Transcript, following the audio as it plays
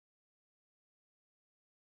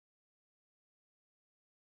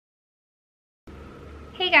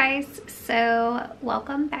Hey guys, so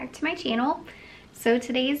welcome back to my channel. So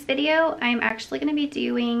today's video, I'm actually going to be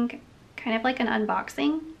doing kind of like an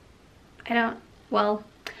unboxing.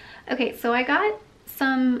 Okay, so I got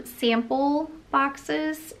some sample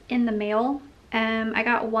boxes in the mail. I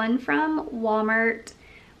got one from Walmart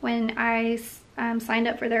when I signed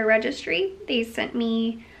up for their registry. They sent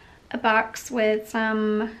me a box with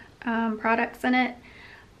some products in it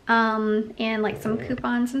and like some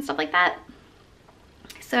coupons and stuff like that.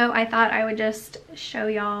 So I thought I would just show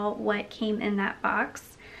y'all what came in that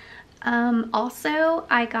box. Also,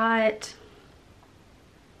 I got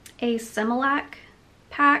a Similac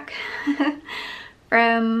pack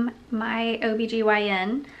from my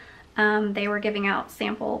OBGYN. They were giving out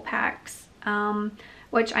sample packs,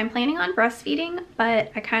 which I'm planning on breastfeeding,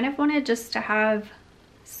 but I kind of wanted just to have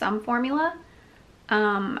some formula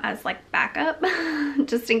as like backup,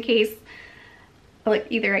 just in case like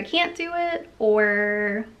either I can't do it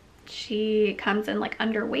or she comes in like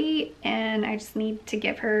underweight and I just need to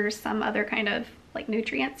give her some other kind of like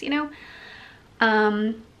nutrients, you know.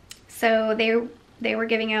 So they were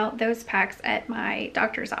giving out those packs at my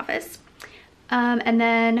doctor's office. And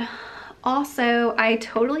then also I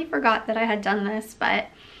totally forgot that I had done this, but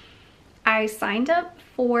I signed up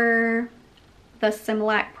for the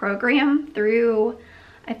Similac program through,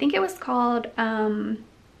 I think it was called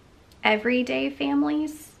Everyday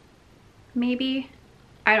Families, maybe.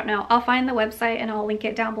 I don't know. I'll find the website and I'll link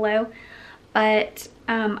it down below. But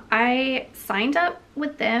I signed up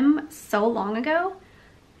with them so long ago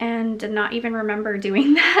and did not even remember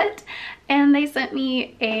doing that. And they sent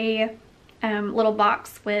me a little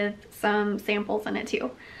box with some samples in it too.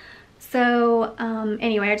 So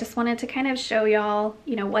anyway, I just wanted to kind of show y'all,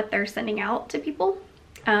 you know, what they're sending out to people.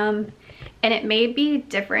 And it may be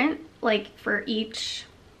different like for each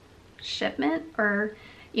shipment, or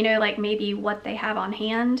you know, like maybe what they have on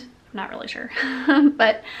hand. I'm not really sure.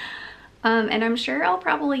 But and I'm sure I'll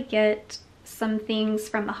probably get some things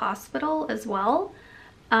from the hospital as well,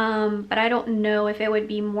 but I don't know if it would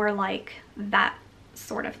be more like that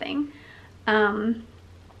sort of thing.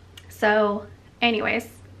 So anyways,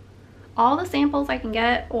 all the samples I can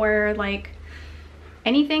get, or like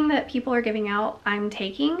anything that people are giving out, I'm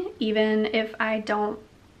taking, even if I don't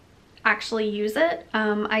actually use it.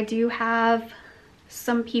 I do have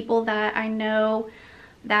some people that I know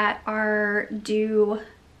that are due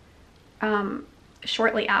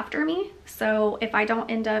shortly after me, so if I don't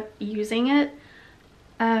end up using it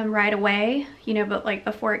right away, you know, but like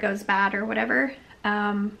before it goes bad or whatever,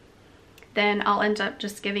 then I'll end up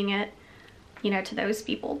just giving it, you know, to those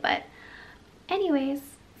people. But anyways,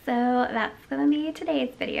 so that's gonna be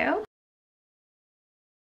today's video.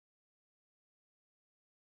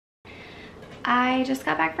 I just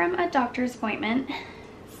got back from a doctor's appointment,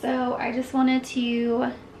 so I just wanted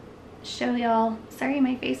to show y'all. Sorry,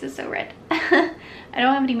 my face is so red. I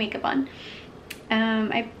don't have any makeup on.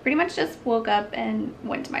 I pretty much just woke up and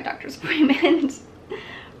went to my doctor's appointment.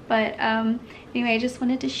 But anyway, I just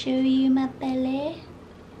wanted to show you my belly.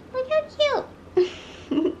 Look how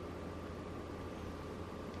cute.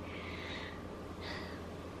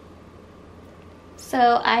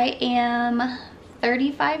 So I am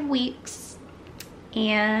 35 weeks.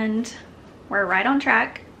 And we're right on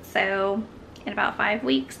track, so in about 5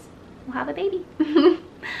 weeks we'll have a baby.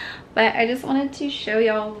 But I just wanted to show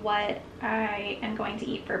y'all what I am going to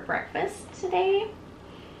eat for breakfast today.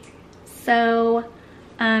 So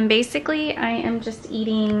basically I am just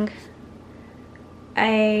eating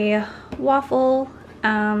a waffle.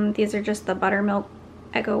 These are just the buttermilk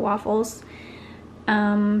Eggo waffles,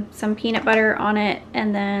 some peanut butter on it,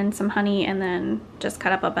 and then some honey, and then just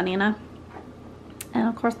cut up a banana. And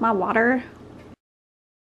of course my water.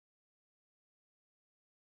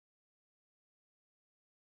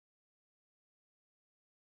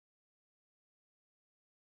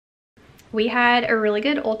 We had a really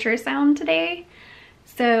good ultrasound today.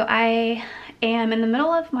 So I am in the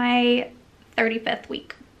middle of my 35th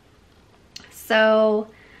week. So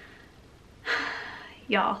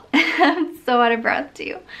y'all, I'm so out of breath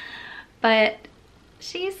too. But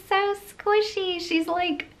she's so squishy. She's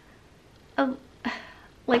like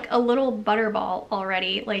a little butterball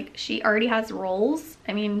already. Like she already has rolls.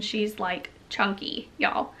 I mean, she's like chunky,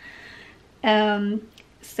 y'all.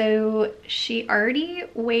 So she already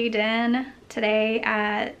weighed in today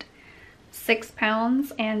at 6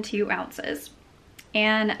 pounds and 2 ounces.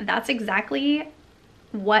 And that's exactly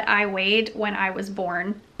what I weighed when I was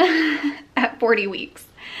born at 40 weeks.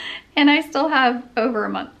 And I still have over a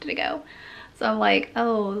month to go. So I'm like,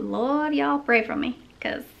 oh Lord, y'all pray for me,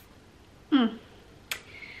 because I'm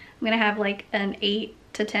gonna have like an 8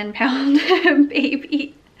 to 10 pound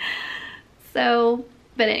baby. So,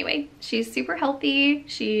 but anyway, she's super healthy.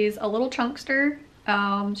 She's a little chunkster.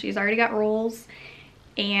 She's already got rolls,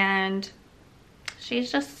 and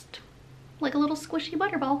she's just like a little squishy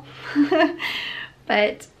butterball.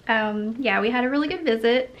 But yeah, we had a really good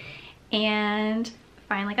visit and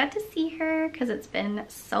finally got to see her because it's been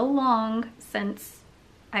so long since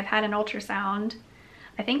I've had an ultrasound.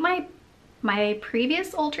 I think my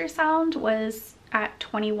previous ultrasound was at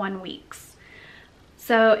 21 weeks.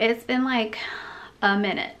 So it's been like a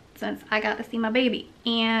minute since I got to see my baby,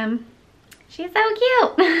 and she's so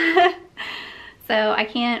cute. So I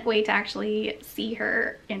can't wait to actually see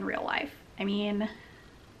her in real life. I mean,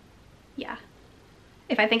 yeah.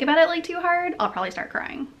 If I think about it like too hard, I'll probably start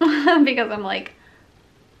crying because I'm like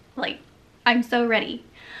I'm so ready.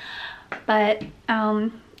 But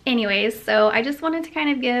anyways, so I just wanted to kind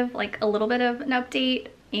of give like a little bit of an update,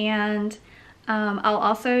 and I'll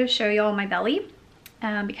also show you all my belly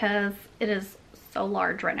because it is so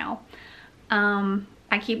large right now.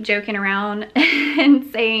 I keep joking around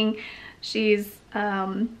and saying she's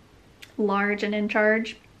large and in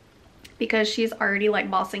charge because she's already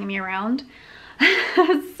like bossing me around.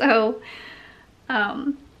 So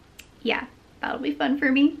yeah, that'll be fun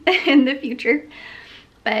for me in the future.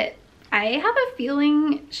 But I have a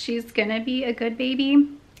feeling she's gonna be a good baby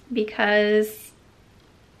because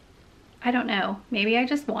I don't know, maybe I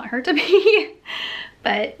just want her to be.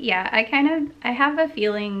 But yeah, I have a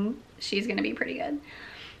feeling she's gonna be pretty good.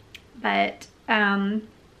 But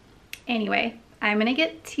anyway, I'm gonna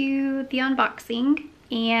get to the unboxing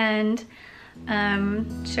and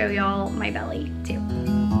show y'all my belly too.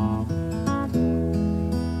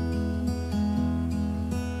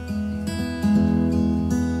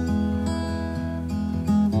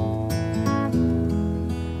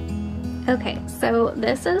 Okay, so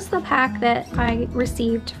this is the pack that I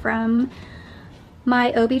received from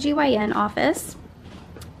my OBGYN office.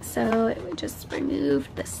 So it would just remove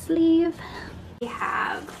the sleeve. We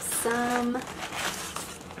have some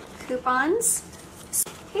coupons.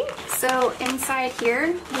 Okay, so inside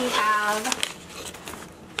here we have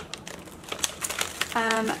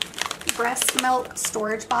breast milk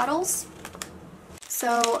storage bottles.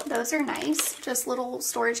 So those are nice, just little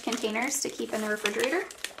storage containers to keep in the refrigerator.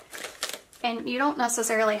 And you don't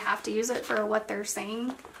necessarily have to use it for what they're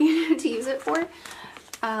saying to use it for.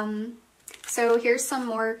 So here's some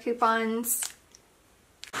more coupons.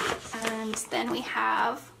 And then we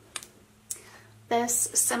have this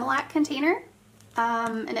Similac container.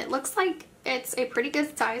 And it looks like it's a pretty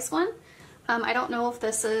good size one. I don't know if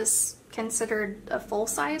this is considered a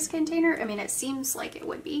full-size container. I mean, it seems like it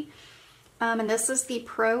would be. And this is the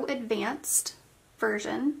Pro Advanced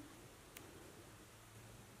version.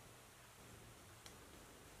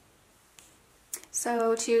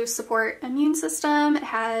 So to support immune system, it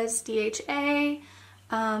has DHA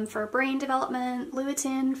for brain development,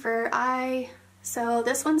 lutein for eye. So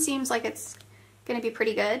this one seems like it's going to be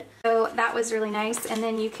pretty good. So that was really nice. And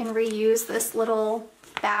then you can reuse this little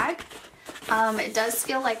bag. It does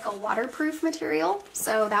feel like a waterproof material,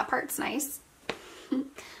 so that part's nice. And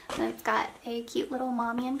it's got a cute little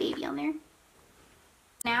mommy and baby on there.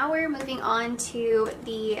 Now we're moving on to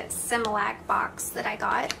the Similac box that I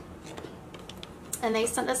got. And they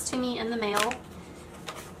sent this to me in the mail.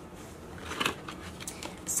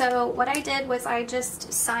 So what I did was I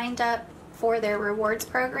just signed up for their rewards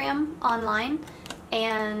program online,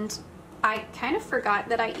 and I kind of forgot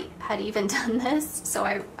that I had even done this, so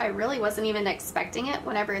I really wasn't even expecting it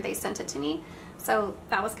whenever they sent it to me. So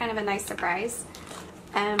that was kind of a nice surprise.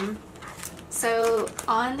 So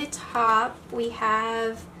on the top we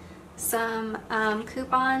have some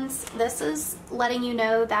coupons. This is letting you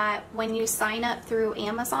know that when you sign up through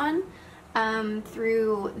Amazon,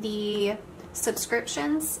 through the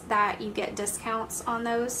subscriptions, that you get discounts on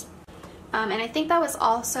those. And I think that was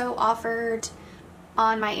also offered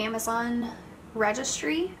on my Amazon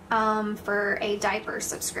registry for a diaper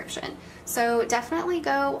subscription. So definitely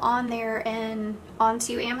go on there and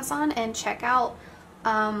onto Amazon and check out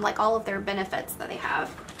like all of their benefits that they have.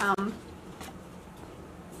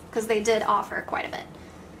 Because they did offer quite a bit.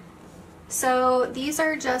 So these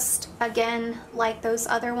are just, again, like those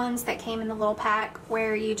other ones that came in the little pack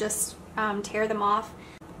where you just tear them off.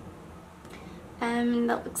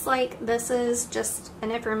 And it looks like this is just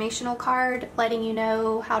an informational card letting you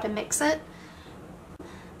know how to mix it.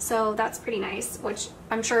 So that's pretty nice, which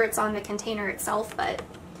I'm sure it's on the container itself, but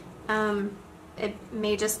it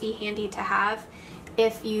may just be handy to have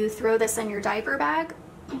if you throw this in your diaper bag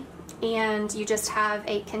and you just have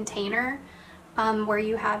a container where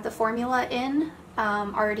you have the formula in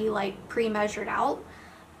already like pre-measured out.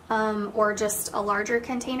 or just a larger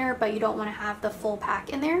container, but you don't want to have the full pack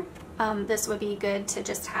in there, this would be good to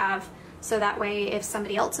just have, so that way if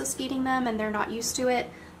somebody else is feeding them and they're not used to it,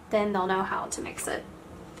 then they'll know how to mix it.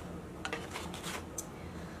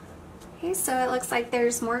 Okay, so it looks like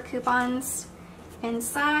there's more coupons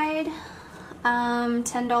inside.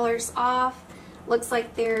 $10 off. Looks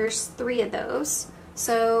like there's 3 of those,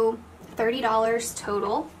 so $30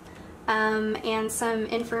 total. And some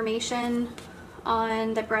information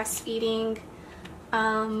on the breastfeeding,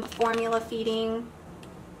 formula feeding.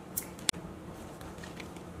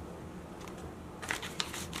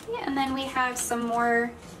 Yeah, and then we have some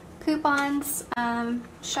more coupons,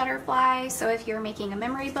 Shutterfly, so if you're making a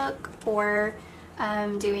memory book or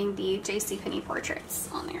doing the JCPenney portraits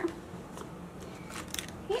on there.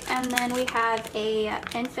 Okay, and then we have a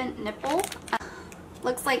infant nipple.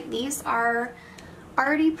 Looks like these are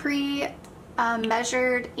already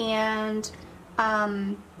measured and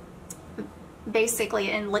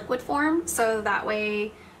basically in liquid form, so that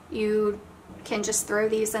way you can just throw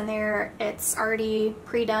these in there. It's already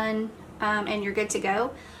pre-done and you're good to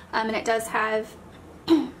go. And it does have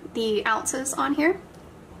the ounces on here,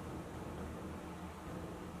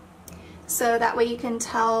 so that way you can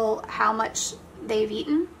tell how much they've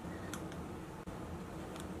eaten.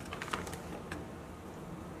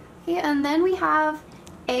 Okay, and then we have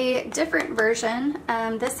a different version.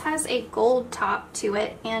 This has a gold top to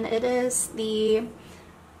it, and it is the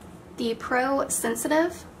Pro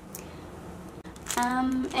Sensitive.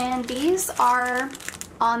 And these are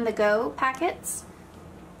on the go packets,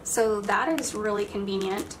 so that is really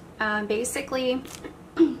convenient. Basically,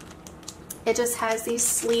 it just has these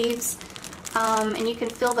sleeves, and you can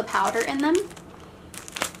feel the powder in them.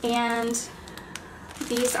 And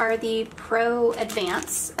these are the Pro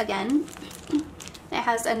Advance again. It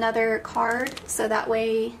has another card, so that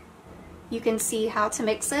way you can see how to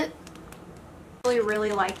mix it. I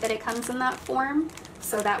really like that it comes in that form,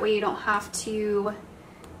 so that way you don't have to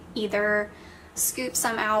either scoop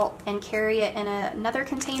some out and carry it in another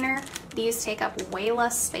container. These take up way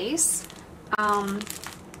less space,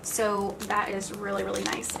 so that is really, really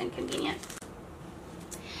nice and convenient.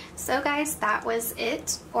 So guys, that was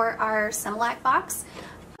it for our Similac box.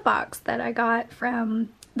 Box that I got from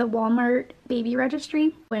the Walmart baby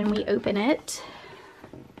registry. When we open it,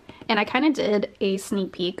 and I kind of did a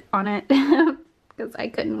sneak peek on it because I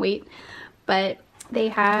couldn't wait, but they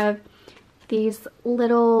have these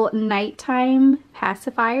little nighttime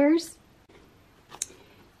pacifiers.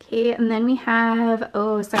 Okay, and then we have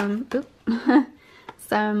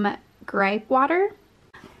some gripe water,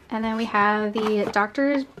 and then we have the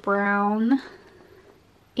Dr. Brown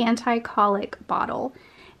anti-colic bottle.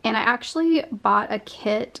 And I actually bought a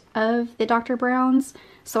kit of the Dr. Brown's,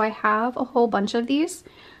 so I have a whole bunch of these.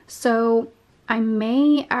 So I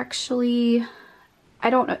may actually, I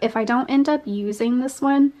don't know, if I don't end up using this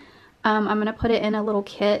one, I'm going to put it in a little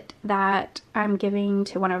kit that I'm giving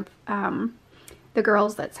to one of the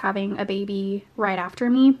girls that's having a baby right after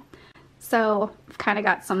me. So I've kind of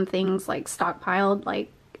got some things like stockpiled,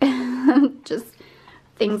 like just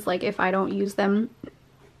things like if I don't use them.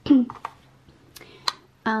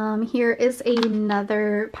 Here is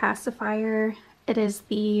another pacifier. It is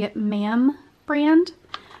the Ma'am brand,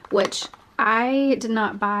 which I did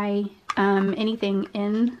not buy anything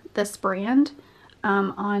in this brand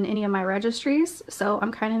on any of my registries, so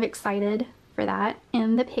I'm kind of excited for that.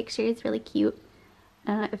 And the picture is really cute.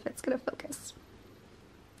 If it's gonna focus.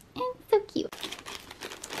 It's so cute.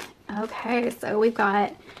 Okay, so we've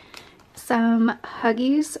got some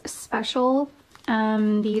Huggies Special.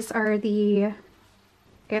 These are the, I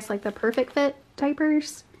guess, like the Perfect Fit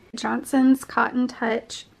diapers. Johnson's Cotton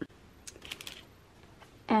Touch.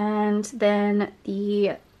 And then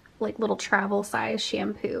the like little travel size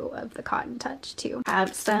shampoo of the Cotton Touch too.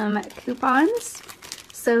 Have some coupons.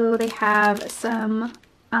 So they have some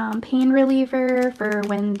pain reliever for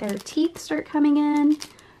when their teeth start coming in.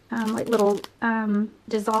 Like little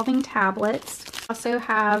dissolving tablets. Also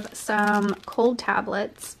have some cold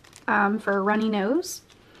tablets for a runny nose.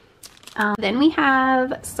 Then we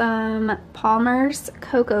have some Palmer's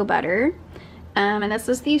Cocoa Butter, and this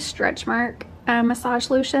is the Stretch Mark massage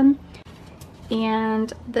lotion,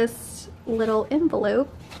 and this little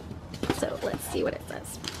envelope. So let's see what it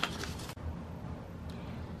says.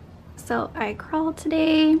 So I crawled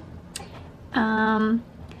today,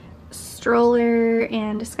 stroller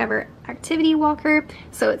and Discover activity walker.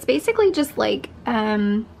 So it's basically just like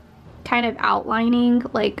kind of outlining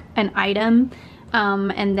like an item,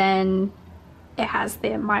 and then it has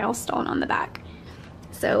the milestone on the back.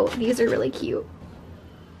 So these are really cute.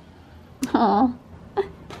 Aww.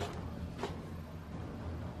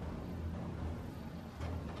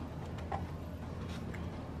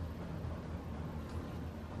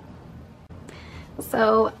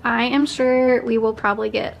 So I am sure we will probably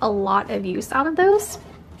get a lot of use out of those.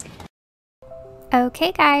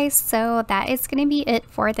 Okay guys, so that is going to be it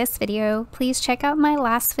for this video. Please check out my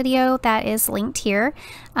last video that is linked here,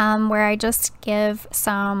 where I just give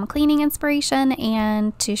some cleaning inspiration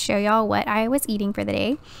and to show y'all what I was eating for the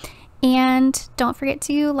day. And don't forget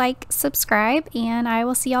to like, subscribe, and I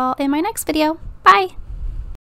will see y'all in my next video. Bye!